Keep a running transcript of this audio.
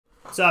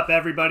What's up,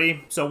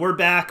 everybody? So we're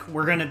back.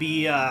 We're gonna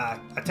be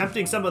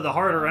attempting some of the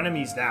harder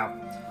enemies now.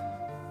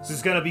 This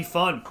is gonna be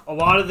fun. A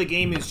lot of the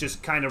game is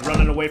just kind of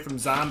running away from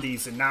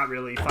zombies and not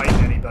really fighting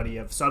anybody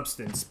of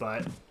substance,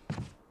 but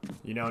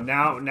you know,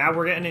 now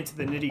we're getting into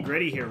the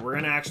nitty-gritty here. We're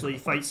gonna actually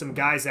fight some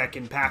guys that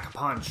can pack a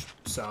punch.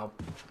 So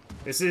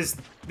this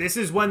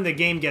is when the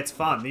game gets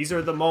fun. These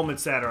are the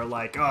moments that are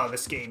like, oh,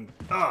 this game,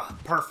 oh,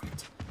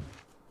 perfect.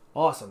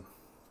 Awesome.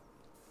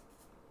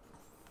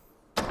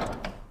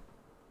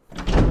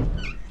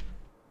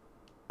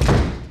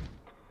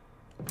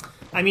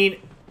 I mean,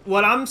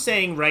 what I'm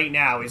saying right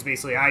now is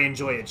basically I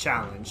enjoy a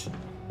challenge.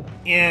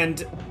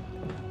 And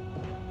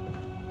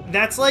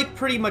that's like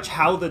pretty much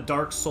how the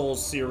Dark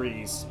Souls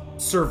series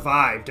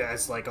survived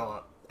as like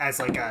a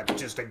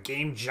just a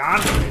game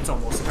genre it's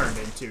almost turned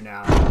into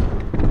now.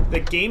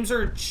 The games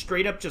are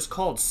straight up just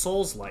called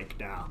Souls-like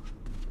now.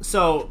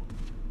 So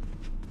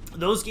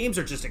those games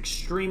are just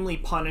extremely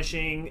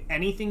punishing.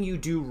 Anything you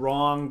do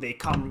wrong, they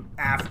come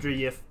after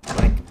you,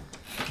 like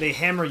they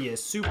hammer you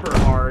super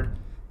hard.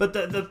 But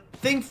the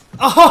thing...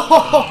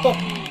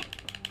 Oh!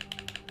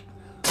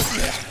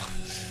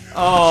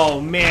 Oh,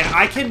 man.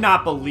 I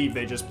cannot believe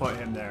they just put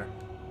him there.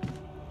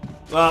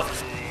 Well,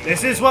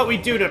 this is what we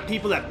do to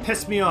people that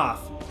piss me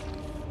off.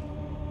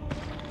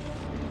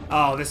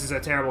 Oh, this is a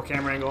terrible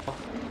camera angle.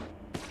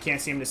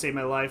 Can't seem to save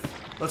my life.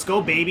 Let's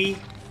go, baby.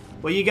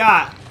 What you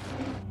got?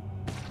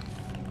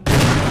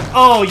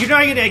 Oh, you're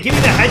not gonna give me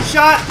the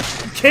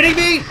headshot? You kidding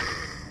me?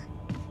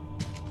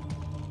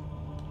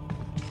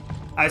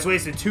 I just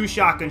wasted 2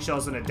 shotgun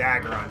shells and a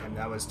dagger on him.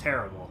 That was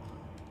terrible.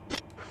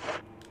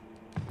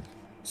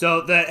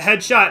 So the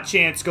headshot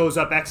chance goes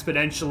up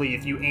exponentially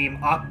if you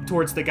aim up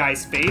towards the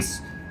guy's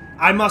face.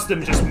 I must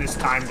have just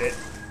mistimed it.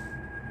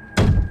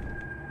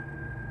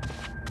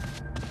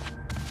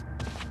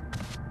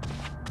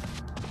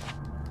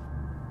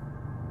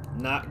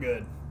 Not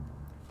good.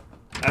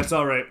 That's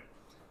alright.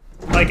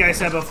 Like I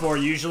said before,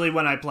 usually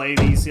when I play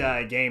these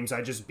games,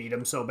 I just beat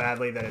them so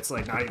badly that it's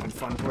like not even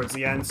fun towards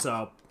the end,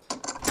 so...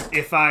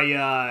 If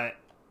I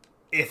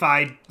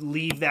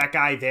leave that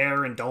guy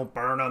there and don't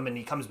burn him and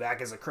he comes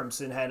back as a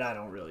Crimson Head, I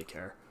don't really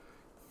care.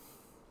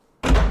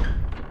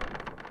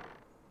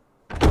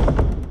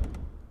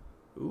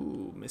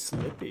 Ooh, Miss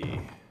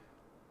Lippy.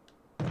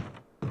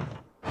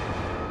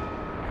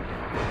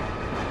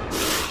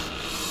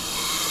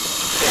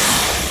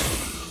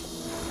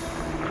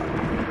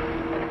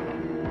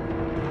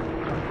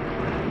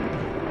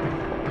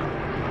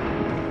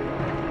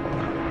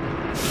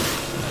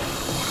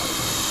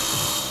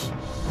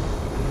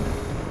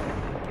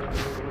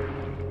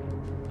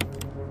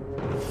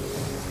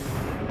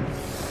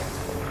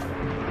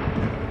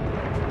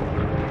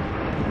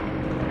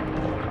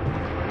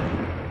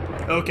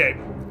 Okay,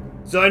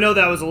 so I know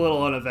that was a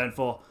little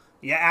uneventful.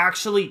 You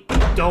actually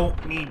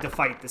don't need to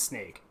fight the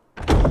snake.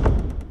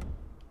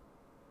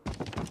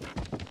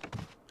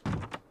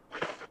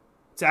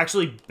 It's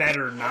actually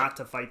better not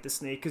to fight the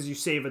snake because you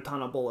save a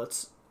ton of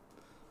bullets.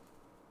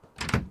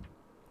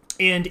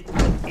 And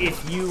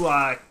if you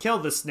kill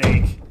the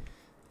snake,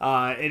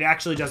 it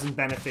actually doesn't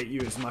benefit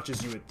you as much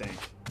as you would think.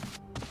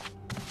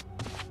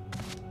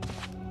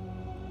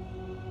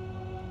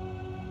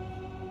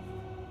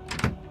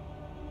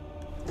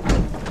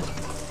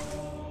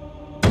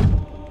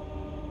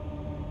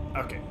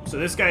 Okay, so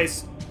this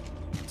guy's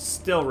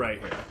still right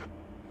here.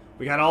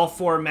 We got all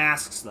 4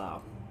 masks,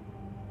 though.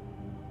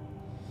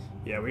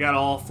 Yeah, we got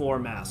all 4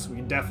 masks. We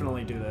can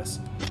definitely do this.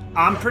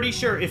 I'm pretty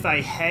sure if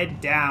I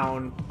head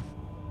down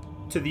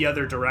to the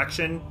other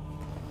direction,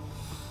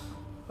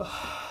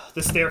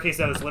 the staircase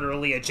that was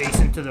literally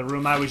adjacent to the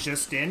room I was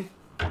just in,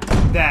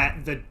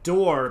 that the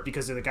door,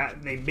 because of the guy,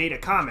 they made a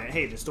comment,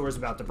 hey, this door's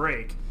about to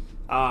break.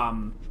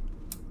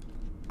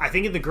 I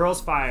think in the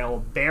girls' file,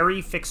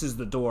 Barry fixes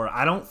the door.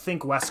 I don't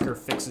think Wesker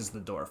fixes the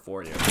door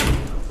for you.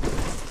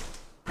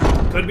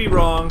 Could be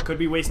wrong, could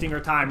be wasting her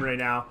time right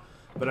now,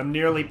 but I'm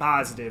nearly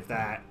positive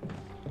that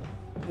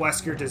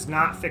Wesker does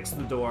not fix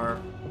the door,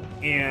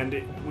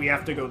 and we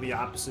have to go the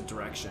opposite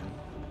direction.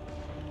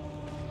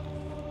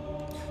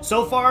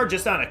 So far,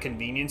 just on a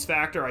convenience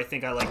factor, I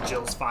think I like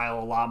Jill's file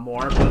a lot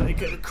more,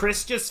 but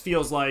Chris just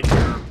feels like...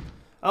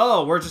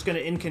 Oh, we're just going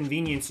to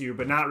inconvenience you,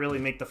 but not really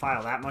make the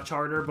file that much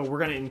harder, but we're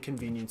going to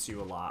inconvenience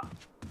you a lot.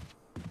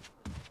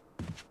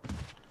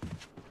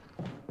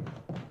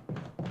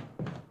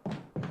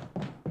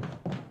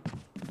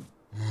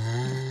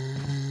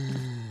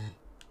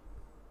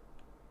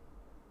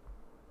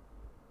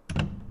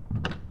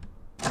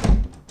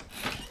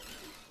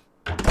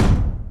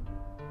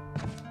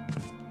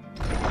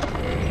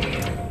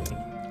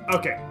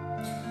 Okay,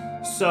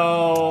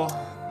 so...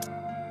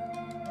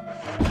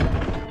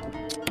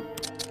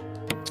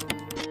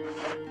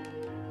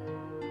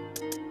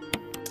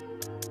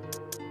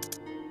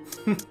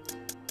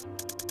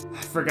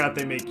 I forgot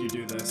they make you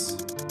do this.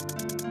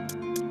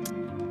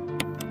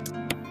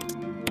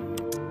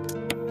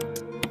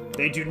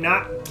 They do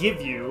not give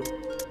you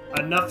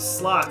enough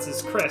slots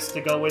as Chris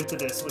to go into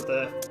this with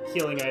a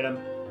healing item.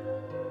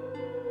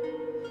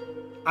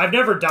 I've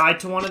never died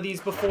to one of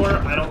these before.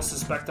 I don't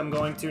suspect I'm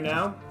going to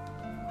now.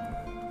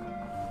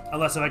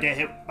 Unless if I get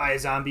hit by a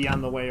zombie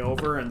on the way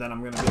over, and then I'm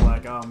going to be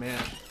like, oh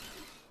man.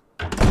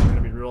 I'm going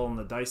to be rolling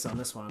the dice on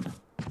this one.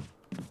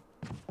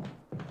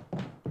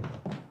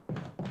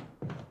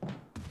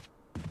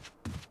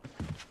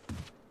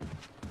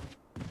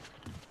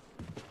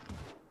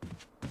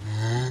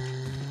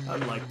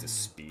 I'd like to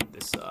speed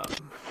this up.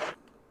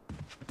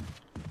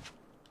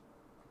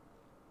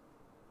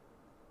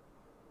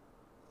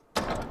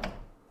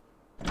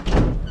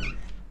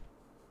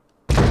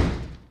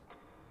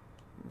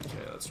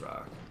 Okay, let's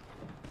rock.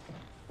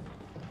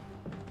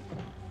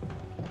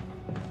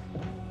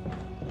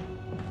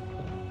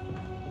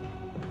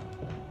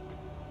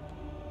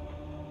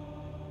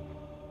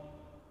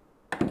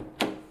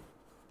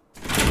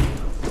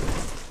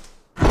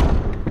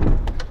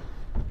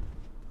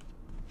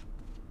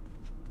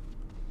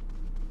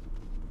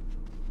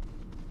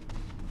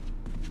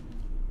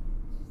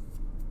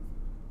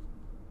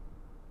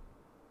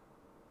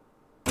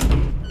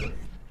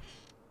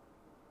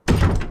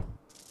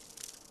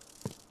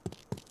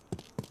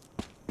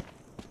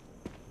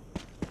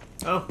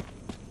 Oh,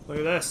 look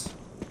at this.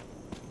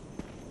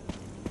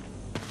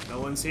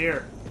 No one's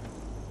here.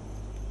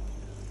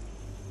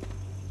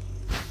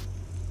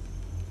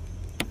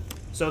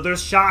 So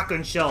there's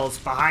shotgun shells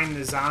behind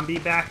the zombie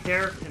back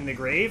there in the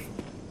grave,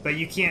 but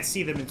you can't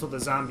see them until the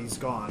zombie's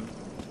gone.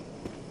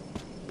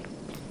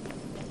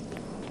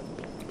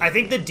 I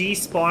think the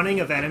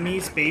despawning of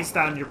enemies based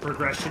on your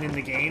progression in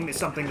the game is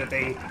something that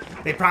they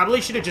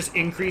probably should have just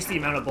increased the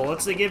amount of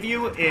bullets they give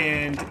you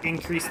and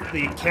increased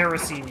the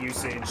kerosene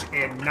usage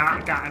and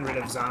not gotten rid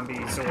of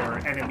zombies or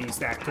enemies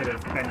that could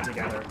have been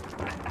together.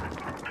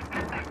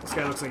 This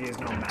guy looks like he has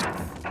no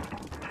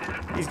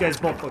mouth. These guys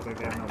both look like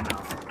they have no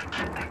mouth.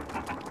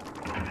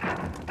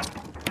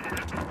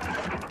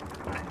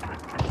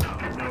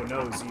 Oh, no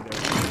nose either.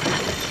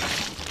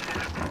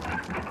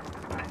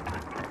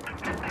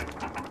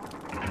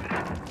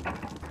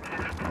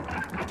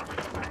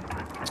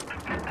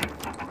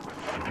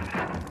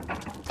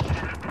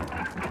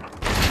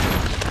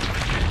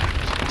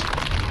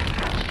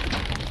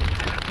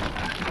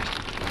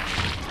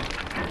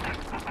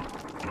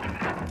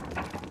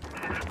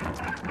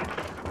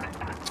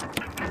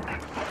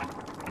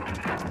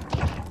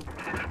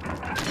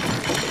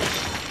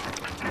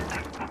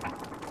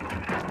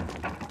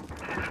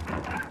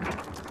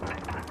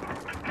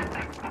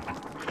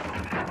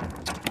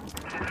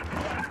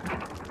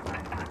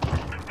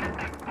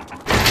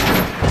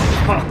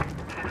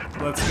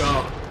 Let's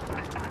go.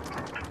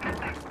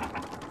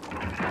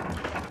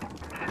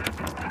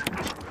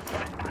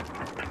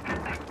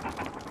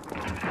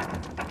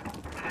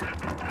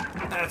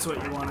 That's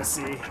what you want to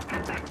see.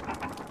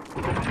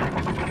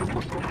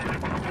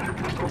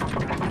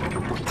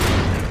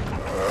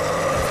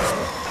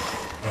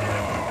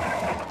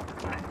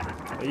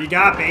 What you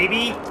got,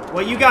 baby?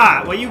 What you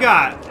got? What you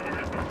got?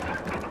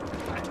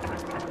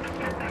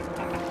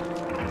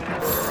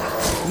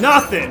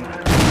 Nothing!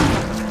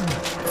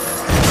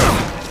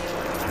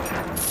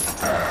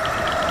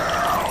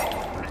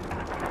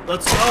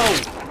 Let's go!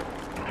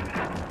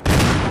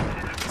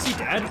 Is he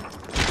dead?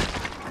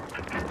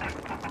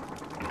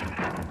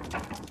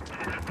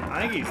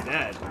 I think he's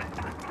dead.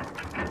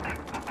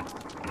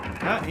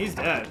 Yeah, he's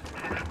dead.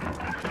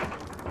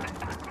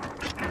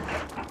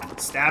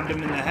 Stabbed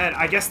him in the head.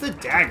 I guess the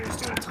daggers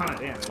do a ton of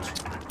damage.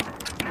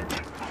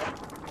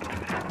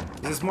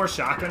 Is this more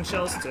shotgun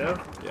shells too?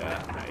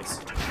 Yeah, nice.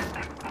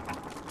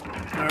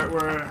 Alright,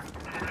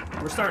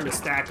 we're starting to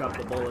stack up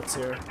the bullets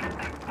here.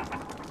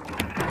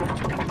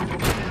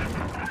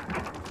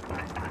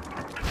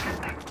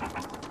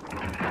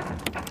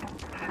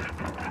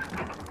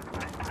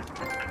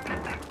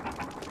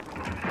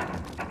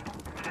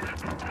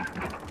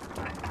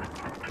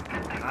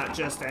 Not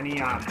just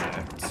any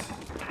object.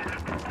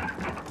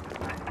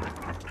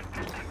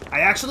 I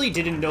actually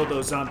didn't know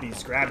those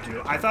zombies grabbed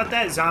you. I thought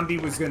that zombie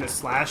was going to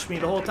slash me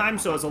the whole time,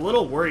 so I was a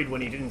little worried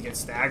when he didn't get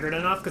staggered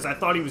enough, because I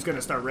thought he was going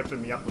to start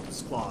ripping me up with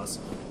his claws.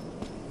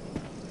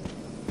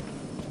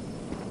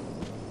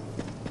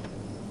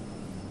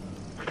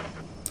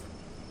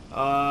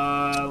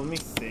 Let me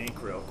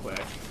think real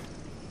quick.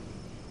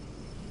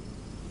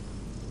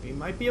 We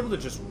might be able to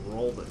just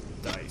roll the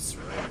dice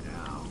right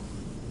now.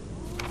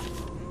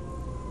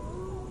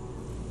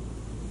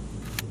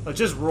 Let's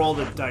just roll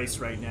the dice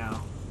right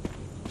now.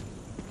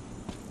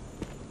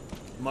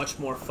 Much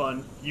more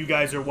fun. You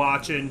guys are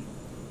watching.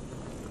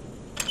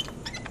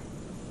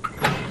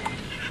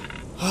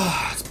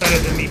 It's better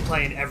than me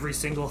playing every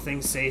single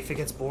thing safe. It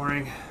gets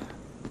boring.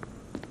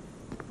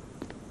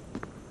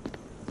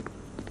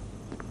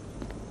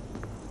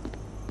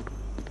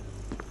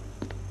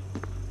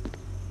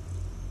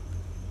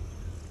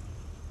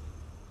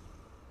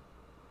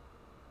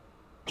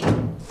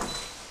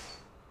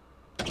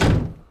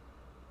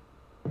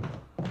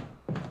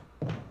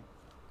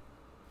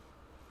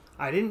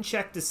 I didn't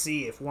check to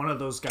see if one of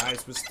those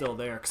guys was still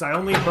there, because I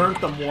only burnt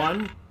them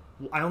one.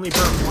 I only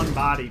burnt one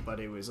body,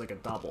 but it was like a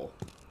double.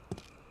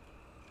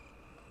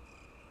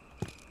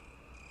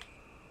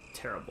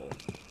 terrible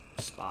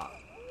spot.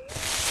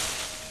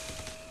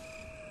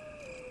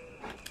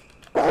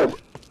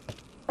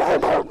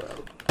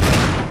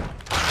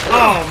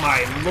 Oh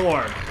my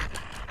lord!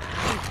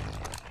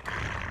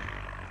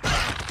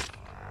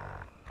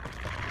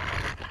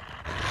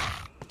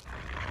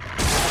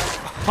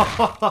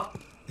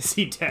 Is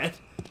he dead?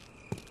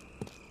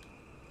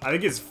 I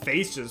think his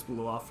face just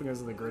blew off because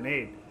of the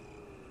grenade.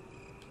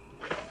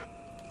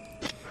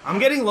 I'm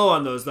getting low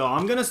on those, though.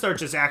 I'm gonna start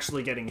just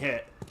actually getting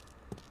hit.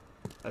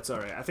 That's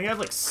alright. I think I have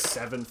like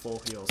 7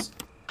 full heals.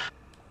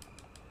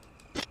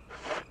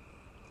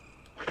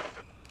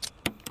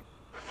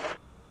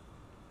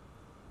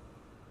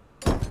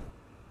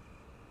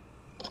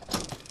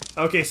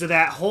 Okay, so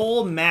that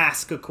whole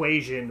mask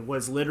equation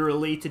was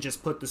literally to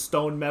just put the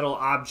stone metal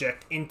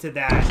object into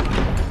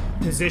that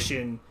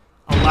position,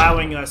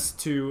 allowing us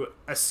to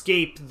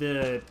escape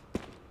the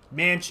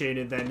mansion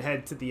and then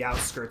head to the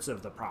outskirts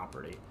of the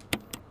property.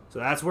 So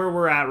that's where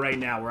we're at right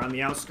now. We're on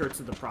the outskirts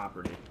of the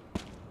property.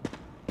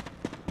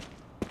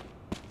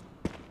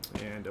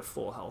 And a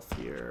full health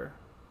here.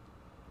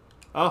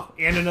 Oh,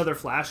 and another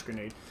flash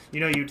grenade. You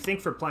know, you'd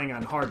think for playing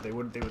on hard they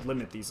would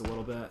limit these a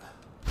little bit.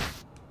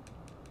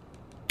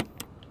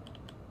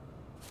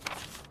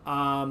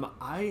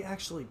 I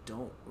actually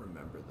don't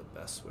remember the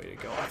best way to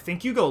go. I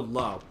think you go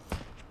low.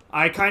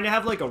 I kind of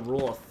have like a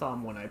rule of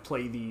thumb when I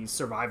play these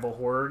survival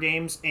horror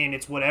games, and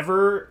it's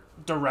whatever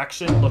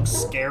direction looks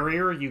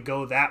scarier, you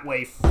go that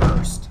way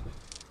first.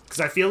 Because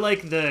I feel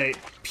like the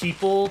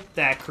people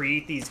that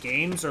create these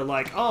games are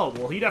like, oh,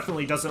 well, he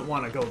definitely doesn't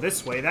want to go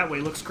this way. That way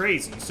looks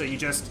crazy. So you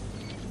just...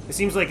 It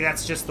seems like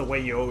that's just the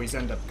way you always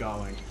end up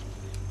going.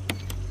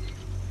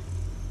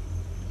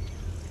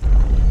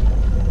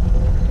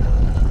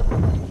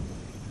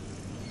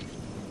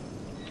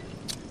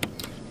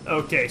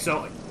 Okay,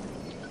 so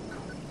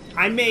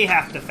I may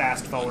have to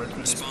fast forward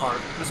through this part.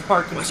 This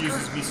part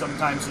confuses me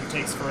sometimes and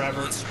takes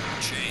forever.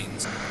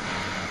 Chains.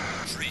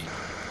 Tree.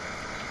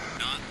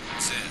 Not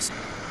exist.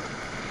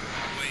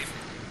 Away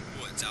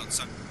from woods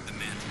outside the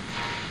mansion.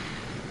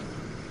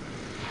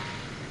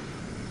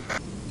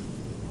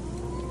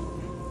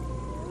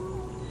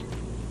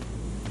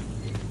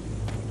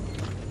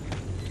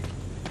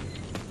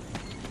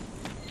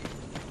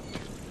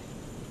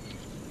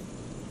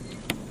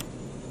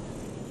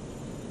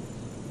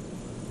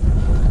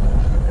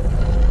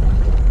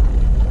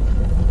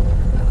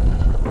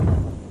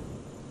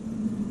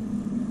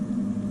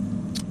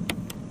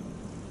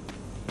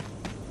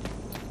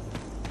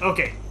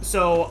 Okay,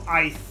 so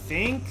I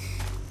think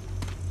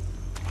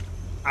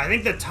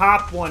the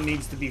top one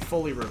needs to be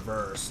fully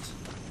reversed.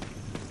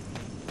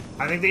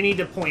 I think they need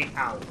to point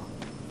out.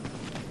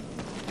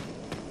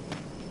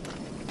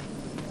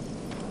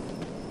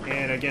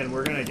 And again,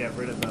 we're gonna get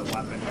rid of the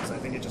weapon because I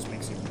think it just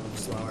makes you move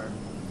slower.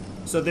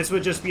 So this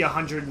would just be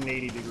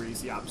 180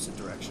 degrees the opposite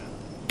direction.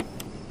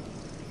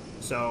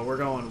 So we're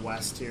going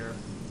west here.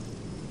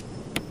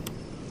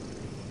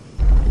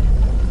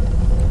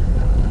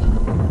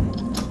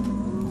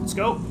 Let's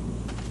go.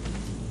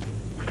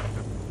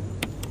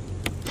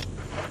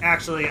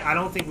 Actually, I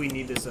don't think we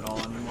need this at all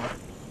anymore.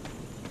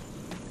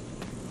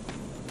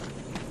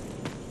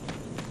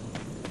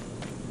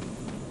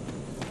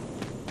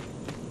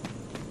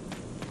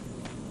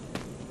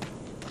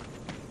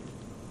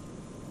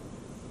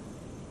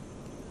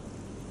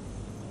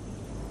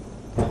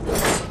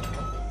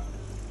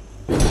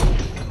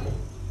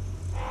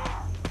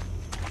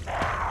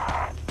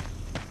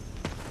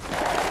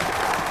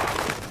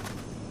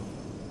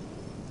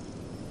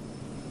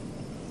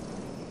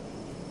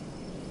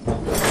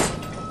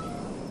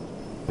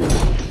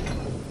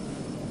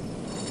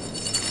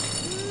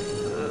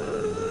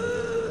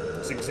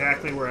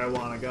 Exactly where I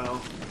want to go.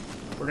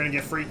 We're gonna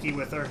get freaky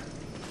with her.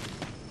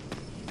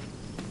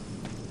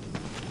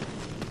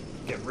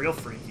 Get real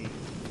freaky.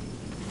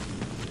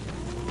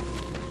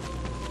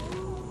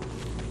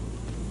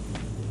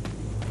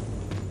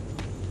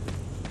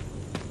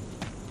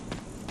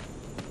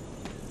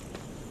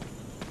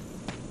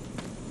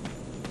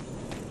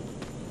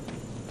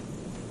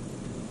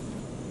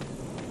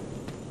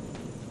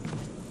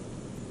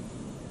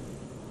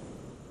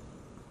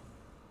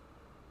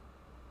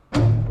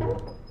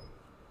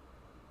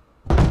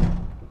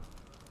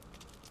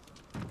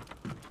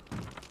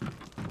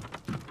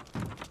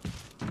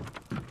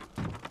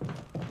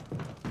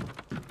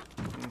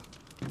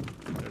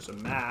 There's a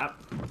map.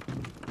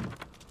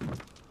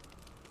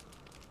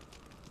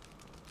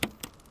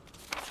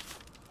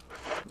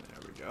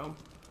 There we go.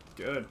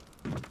 Good.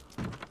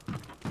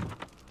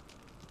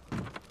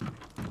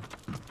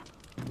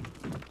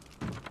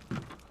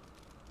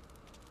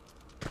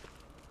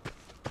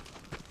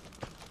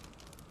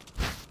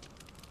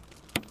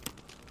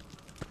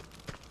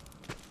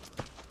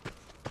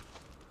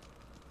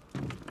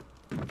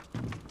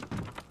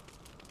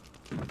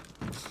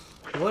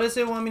 What does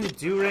it want me to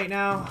do right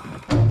now?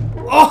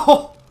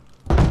 Oh!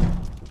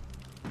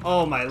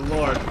 Oh my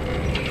lord.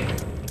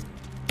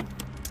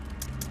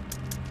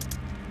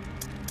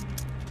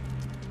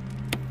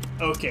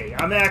 Okay,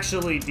 I'm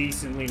actually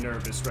decently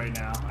nervous right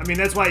now. I mean,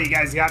 that's why you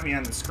guys got me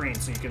on the screen,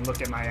 so you can look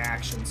at my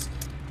actions.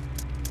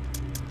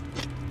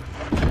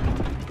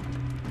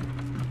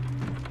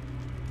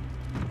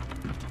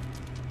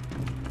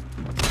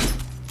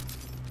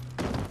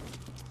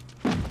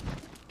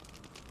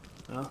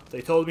 Well,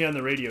 they told me on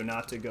the radio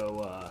not to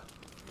go,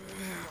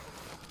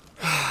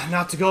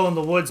 not to go in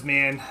the woods,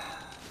 man.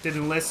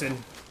 Didn't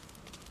listen.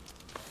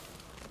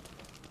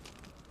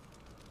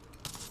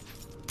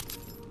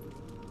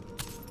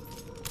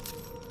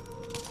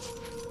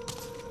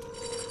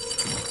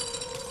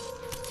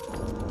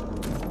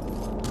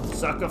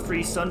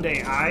 Sucker-free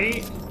Sunday,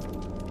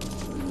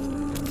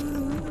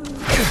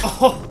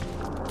 Oh!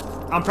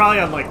 I'm probably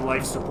on, like,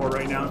 life support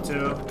right now,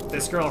 too.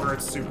 This girl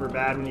hurts super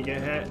bad when you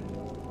get hit.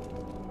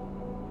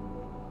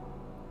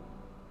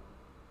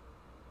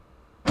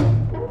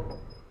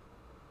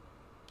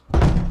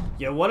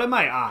 Yeah, what am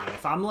I on?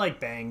 If I'm, like,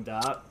 banged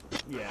up?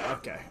 Yeah,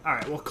 okay.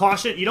 Alright, well,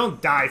 caution. You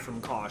don't die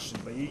from caution,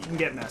 but you can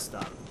get messed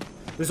up.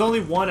 There's only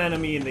one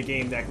enemy in the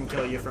game that can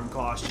kill you from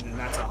caution, and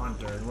that's a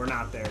hunter, and we're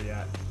not there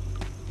yet.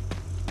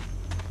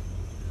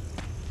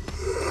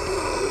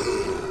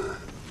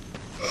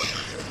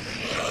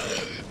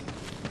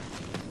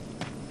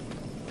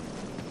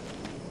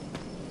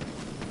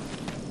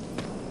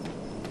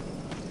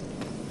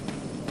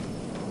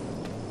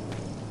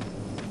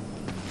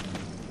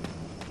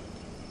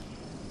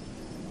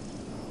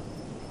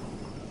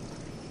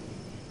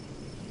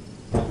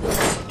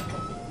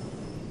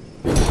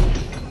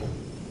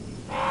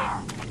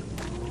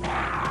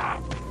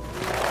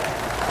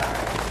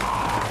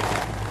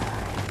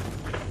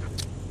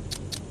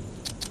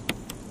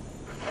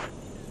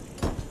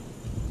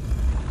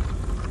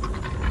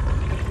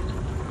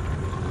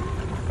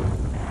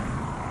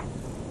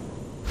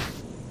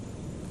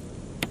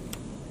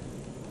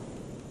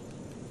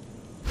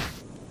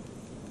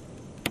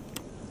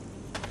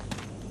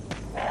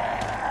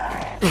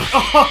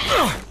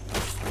 Oh.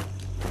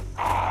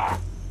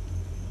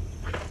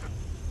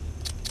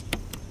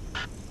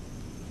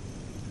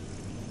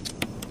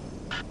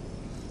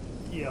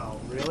 Yo,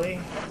 really?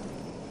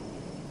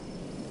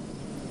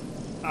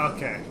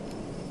 Okay.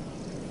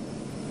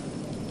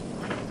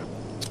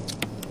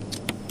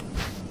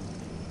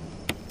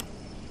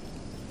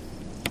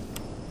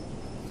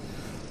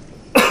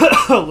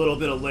 A little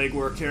bit of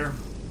legwork here.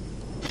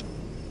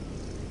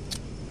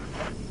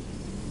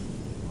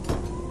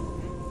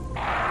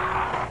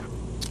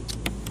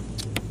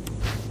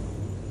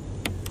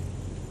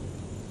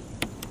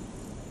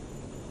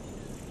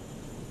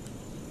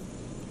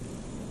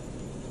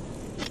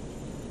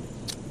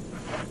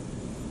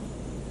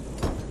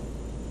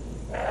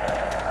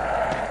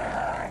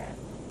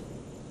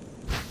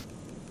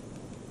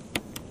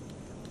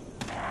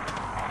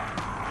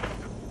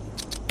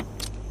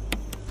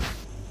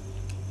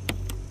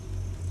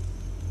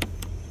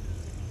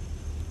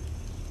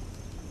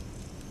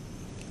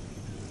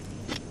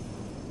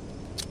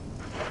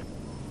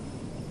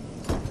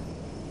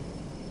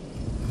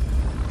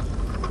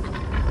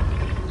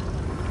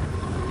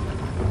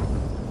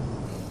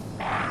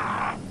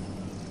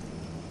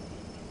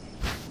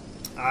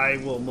 I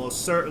will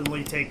most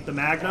certainly take the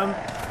Magnum.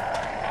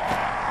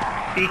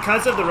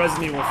 Because of the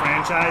Resident Evil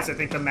franchise, I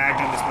think the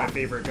Magnum is my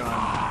favorite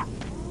gun.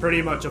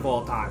 Pretty much of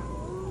all time.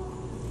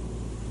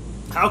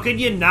 How can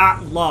you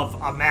not love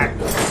a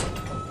Magnum?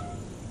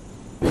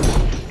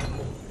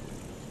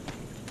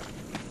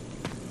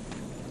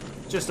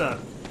 Just a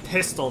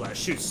pistol that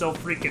shoots so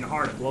freaking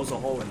hard it blows a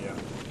hole in you.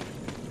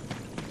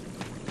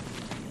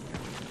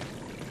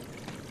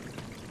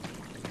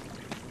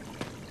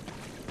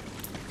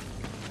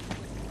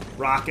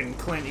 Rockin'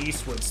 Clint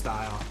Eastwood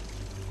style.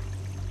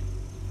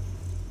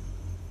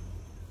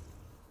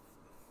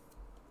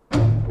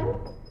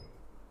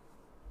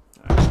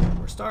 Actually,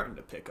 we're starting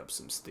to pick up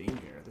some steam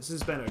here. This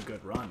has been a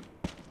good run.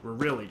 We're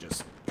really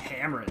just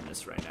hammering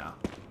this right now.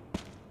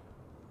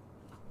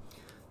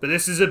 But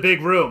this is a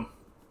big room.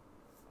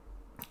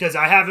 Because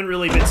I haven't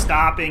really been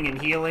stopping and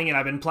healing, and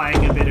I've been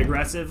playing a bit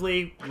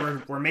aggressively.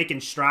 We're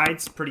making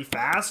strides pretty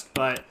fast,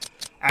 but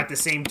at the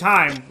same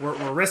time,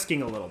 we're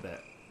risking a little bit.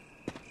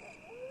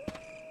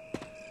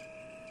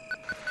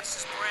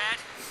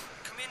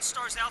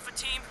 Stars Alpha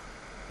Team?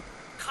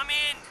 Come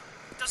in!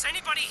 Does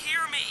anybody hear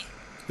me?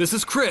 This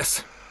is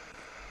Chris.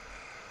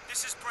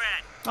 This is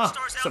Brad. Oh,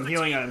 Stars some Alpha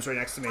healing Team. items right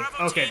next to me.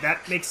 Bravo Okay, team.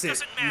 that makes it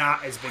Doesn't matter.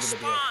 not as big of a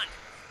deal. Respond.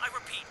 I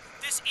repeat,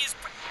 this is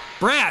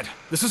Brad,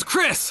 this is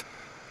Chris.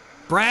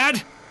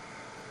 Brad?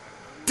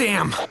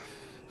 Damn.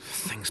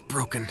 Thing's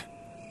broken.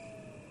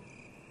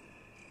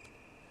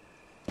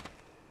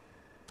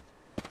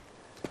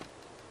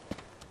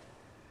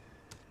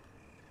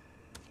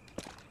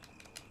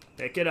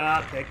 Pick it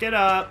up, pick it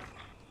up.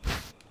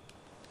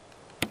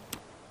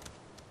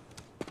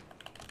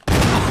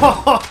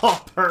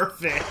 Oh,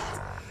 perfect.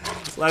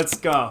 Let's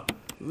go.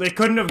 They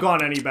couldn't have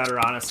gone any better,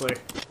 honestly.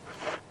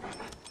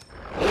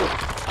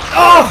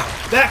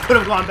 Oh, that could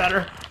have gone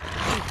better.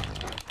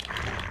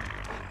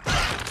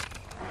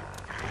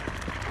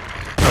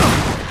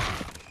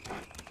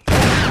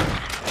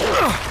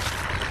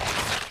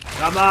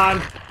 Come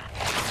on.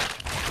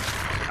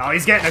 Oh,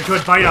 he's getting a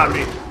good bite on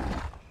me.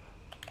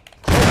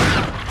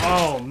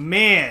 Oh,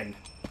 man.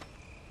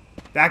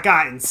 That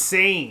got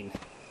insane.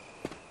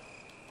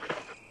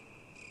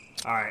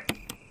 Alright.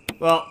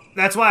 Well,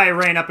 that's why I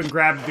ran up and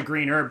grabbed the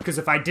green herb, because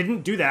if I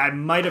didn't do that, I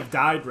might have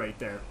died right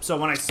there. So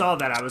when I saw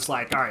that, I was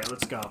like, alright,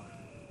 let's go.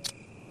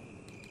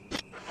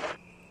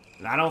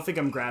 And I don't think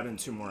I'm grabbing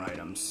 2 more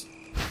items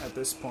at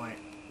this point.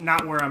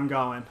 Not where I'm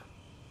going.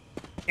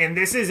 And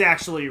this is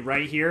actually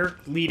right here,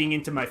 leading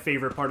into my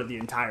favorite part of the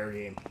entire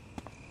game.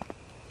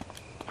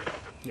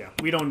 Yeah,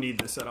 we don't need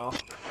this at all.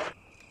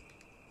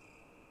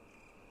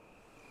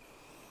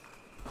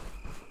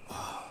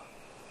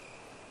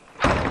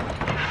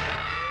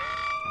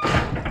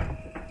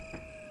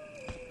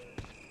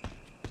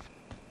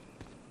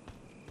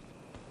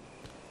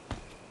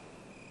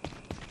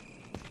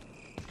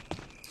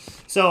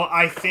 So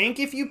I think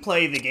if you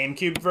play the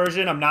GameCube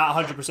version, I'm not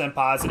 100%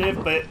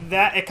 positive, but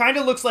that it kind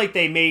of looks like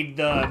they made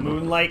the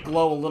moonlight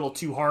glow a little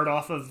too hard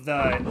off of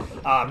the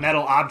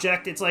metal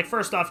object. It's like,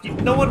 first off,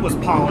 no one was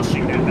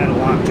polishing that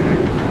metal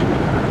object.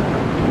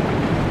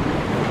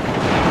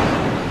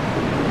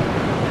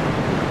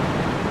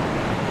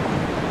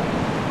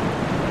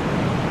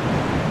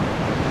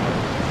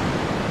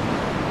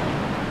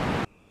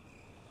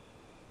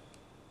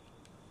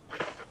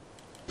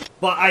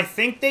 But I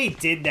think they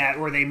did that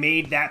where they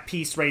made that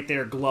piece right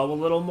there glow a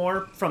little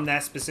more from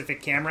that specific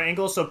camera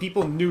angle, so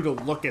people knew to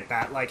look at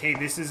that, like, hey,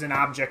 this is an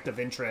object of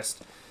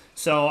interest.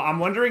 So I'm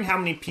wondering how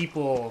many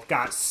people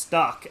got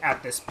stuck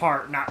at this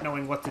part, not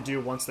knowing what to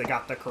do once they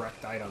got the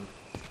correct item.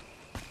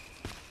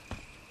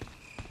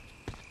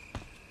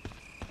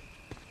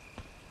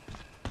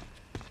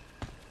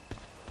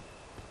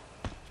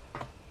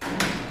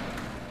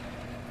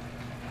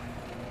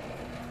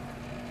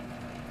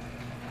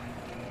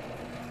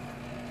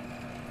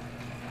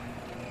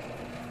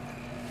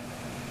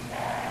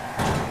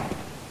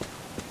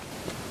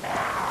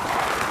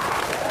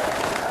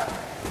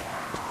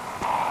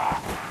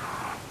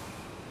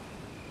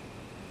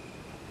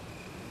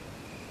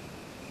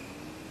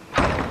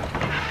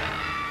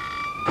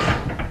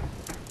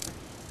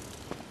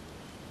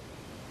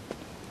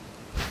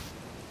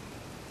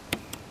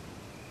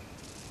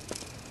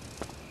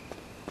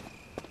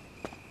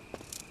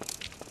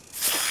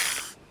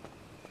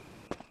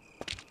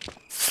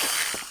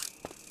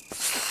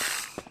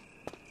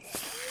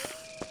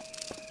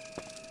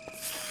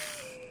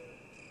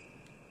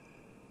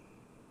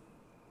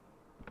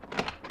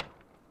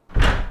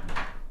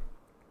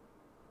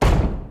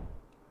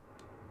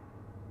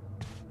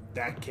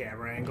 That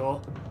camera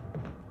angle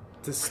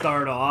to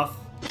start off.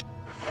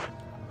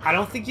 I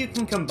don't think you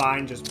can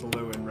combine just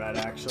blue and red,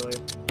 actually.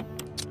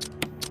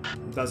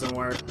 It doesn't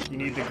work. You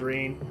need the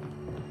green.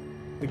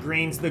 The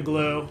green's the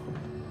glue.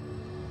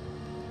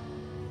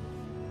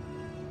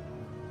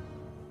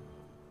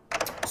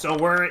 So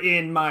we're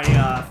in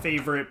my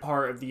favorite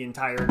part of the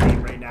entire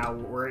game right now.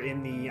 We're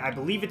in the, I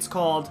believe it's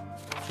called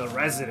the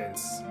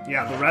Residence.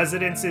 Yeah, the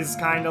Residence is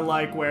kind of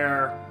like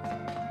where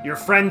your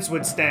friends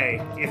would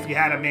stay if you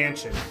had a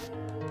mansion.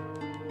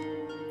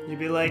 You'd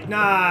be like,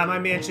 nah, my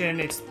mansion,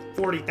 it's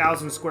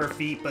 40,000 square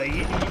feet, but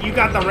you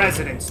got the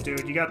Residence,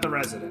 dude. You got the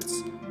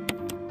Residence.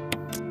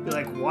 Be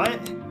like, what?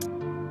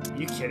 Are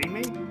you kidding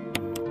me?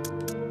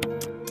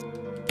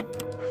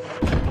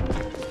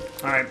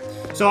 Alright,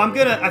 so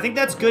I think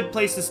that's a good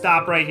place to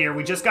stop right here.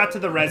 We just got to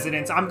the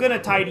Residence. I'm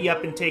gonna tidy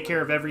up and take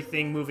care of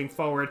everything moving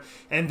forward.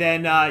 And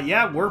then,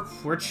 yeah,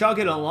 we're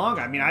chugging along.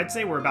 I mean, I'd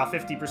say we're about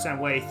 50%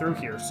 way through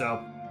here,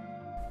 so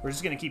we're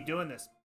just gonna keep doing this.